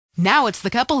Now it's the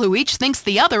couple who each thinks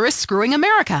the other is screwing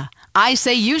America. I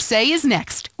Say You Say is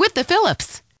next with the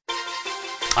Phillips.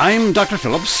 I'm Dr.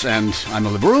 Phillips, and I'm a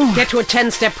liberal. Get to a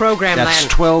 10-step program, That's then.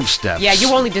 12 steps. Yeah,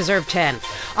 you only deserve 10.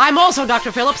 I'm also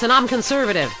Dr. Phillips, and I'm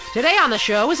conservative. Today on the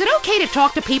show, is it okay to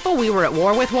talk to people we were at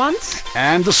war with once?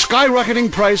 And the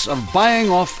skyrocketing price of buying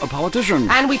off a politician.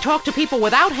 And we talk to people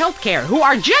without health care who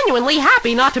are genuinely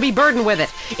happy not to be burdened with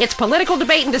it. It's political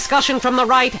debate and discussion from the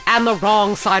right and the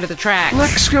wrong side of the tracks.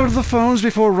 Let's go to the phones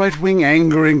before right-wing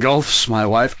anger engulfs my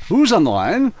wife. Who's on the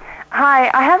line? Hi,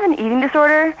 I have an eating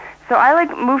disorder, so I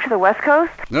moved to the West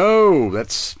Coast. No,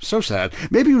 that's so sad.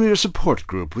 Maybe you need a support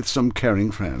group with some caring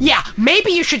friends. Yeah,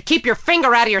 maybe you should keep your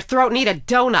finger out of your throat and eat a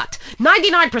donut.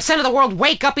 99% of the world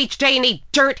wake up each day and eat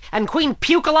dirt, and Queen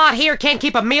Puke-a-Lot here can't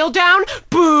keep a meal down?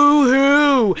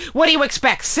 Boo-hoo! What do you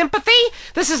expect, sympathy?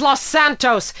 This is Los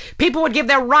Santos. People would give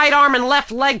their right arm and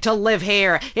left leg to live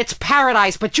here. It's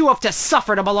paradise, but you have to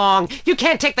suffer to belong. You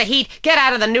can't take the heat. Get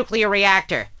out of the nuclear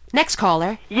reactor. Next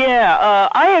caller. Yeah,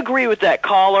 I agree with that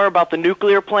caller about the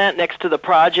nuclear plant next to the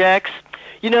projects.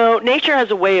 You know, nature has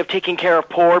a way of taking care of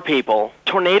poor people.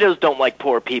 Tornadoes don't like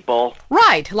poor people.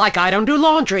 Right, like I don't do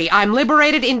laundry. I'm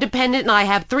liberated, independent, and I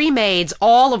have 3 maids,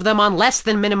 all of them on less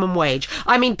than minimum wage.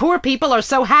 I mean, poor people are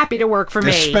so happy to work for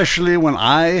me. Especially when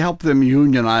I help them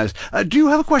unionize. Do you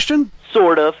have a question?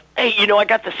 Sort of. Hey, you know, I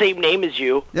got the same name as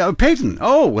you. Yeah, Peyton.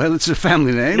 Oh, well, it's a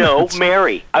family name. No,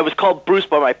 Mary. I was called Bruce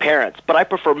by my parents, but I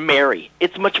prefer Mary.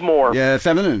 It's much more... Yeah,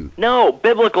 feminine. No,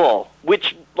 biblical.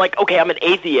 Which, okay, I'm an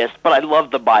atheist, but I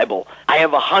love the Bible. I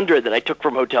have 100 that I took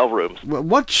from hotel rooms. Well,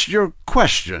 what's your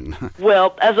question?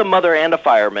 Well, as a mother and a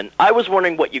fireman, I was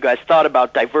wondering what you guys thought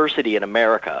about diversity in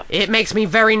America. It makes me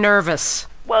very nervous.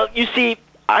 Well, you see...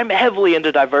 I'm heavily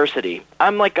into diversity.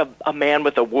 I'm like a man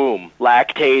with a womb,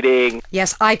 lactating.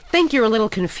 Yes, I think you're a little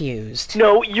confused.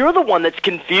 No, you're the one that's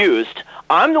confused.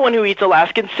 I'm the one who eats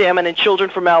Alaskan salmon and children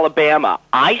from Alabama.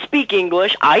 I speak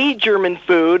English, I eat German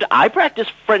food, I practice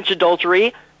French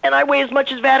adultery, and I weigh as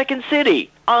much as Vatican City.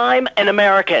 I'm an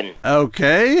American.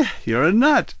 Okay, you're a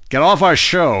nut. Get off our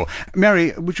show.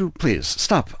 Mary, would you please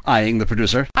stop eyeing the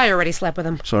producer? I already slept with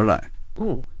him. So did I.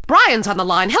 Ooh. Brian's on the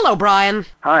line. Hello, Brian.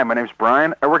 Hi, my name's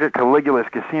Brian. I work at Caligula's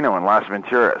Casino in Las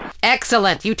Venturas.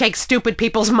 Excellent. You take stupid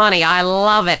people's money. I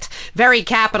love it. Very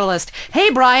capitalist. Hey,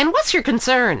 Brian, what's your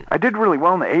concern? I did really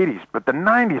well in the 80s, but the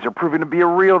 90s are proving to be a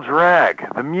real drag.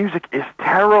 The music is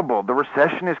terrible. The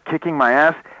recession is kicking my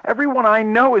ass. Everyone I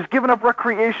know is giving up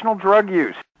recreational drug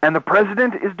use. And the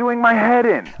president is doing my head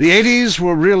in. The 80s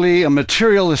were really a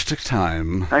materialistic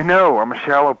time. I know. I'm a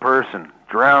shallow person.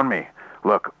 Drown me.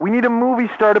 Look, we need a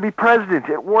movie star to be president.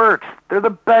 It works. They're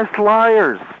the best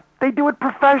liars. They do it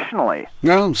professionally.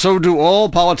 Well, so do all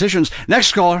politicians.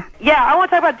 Next caller. Yeah, I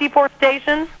want to talk about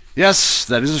deforestation. Yes,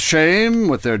 that is a shame,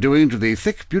 what they're doing to the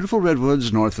thick, beautiful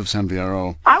redwoods north of San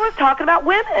Fierro. I was talking about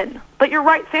women. But you're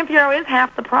right, San Fierro is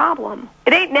half the problem.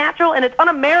 It ain't natural and it's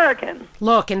un-American.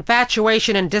 Look,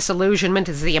 infatuation and disillusionment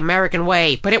is the American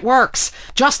way, but it works.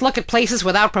 Just look at places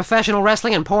without professional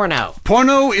wrestling and porno.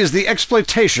 Porno is the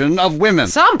exploitation of women.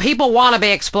 Some people want to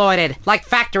be exploited, like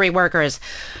factory workers.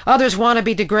 Others want to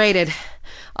be degraded.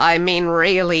 I mean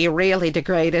really, really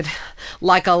degraded.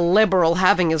 Like a liberal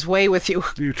having his way with you.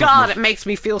 God, it makes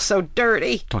me feel so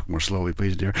dirty. Talk more slowly,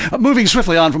 please, dear. Moving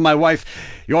swiftly on from my wife.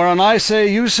 You're on I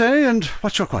Say, You Say, and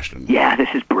what's your question? Yeah, this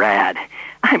is Brad.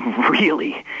 I'm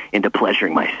really into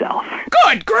pleasuring myself.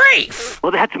 Good grief!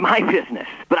 Well, that's my business.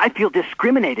 But I feel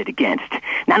discriminated against.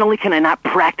 Not only can I not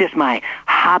practice my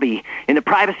hobby in the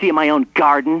privacy of my own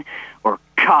garden or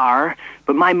car,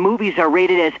 but my movies are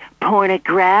rated as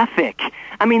pornographic.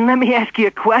 I mean, let me ask you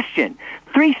a question.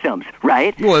 Threesomes,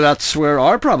 right? Well, that's where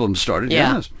our problem started,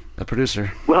 Yeah. yes. The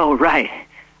producer. Well, right.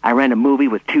 I ran a movie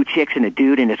with 2 chicks and a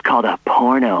dude, and it's called a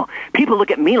porno. People look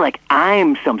at me like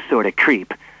I'm some sort of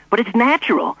creep. But it's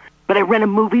natural. But I ran a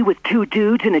movie with 2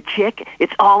 dudes and a chick.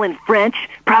 It's all in French.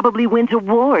 Probably wins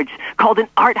awards. Called an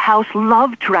art house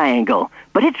love triangle.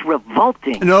 But it's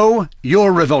revolting. No,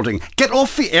 you're revolting. Get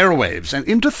off the airwaves and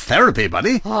into therapy,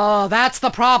 buddy. Oh, that's the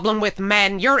problem with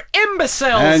men. You're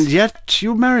imbeciles. And yet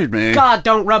you married me. God,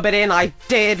 don't rub it in. I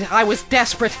did. I was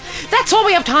desperate. That's all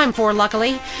we have time for,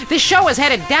 luckily. This show is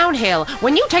headed downhill.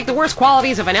 When you take the worst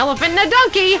qualities of an elephant and a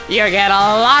donkey, you get a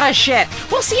lot of shit.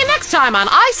 We'll see you next time on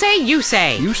I Say, You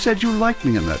Say. You said you liked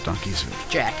me in that donkey suit.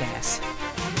 Jackass.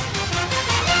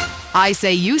 I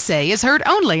Say You Say is heard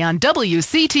only on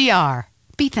WCTR.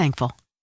 Be thankful.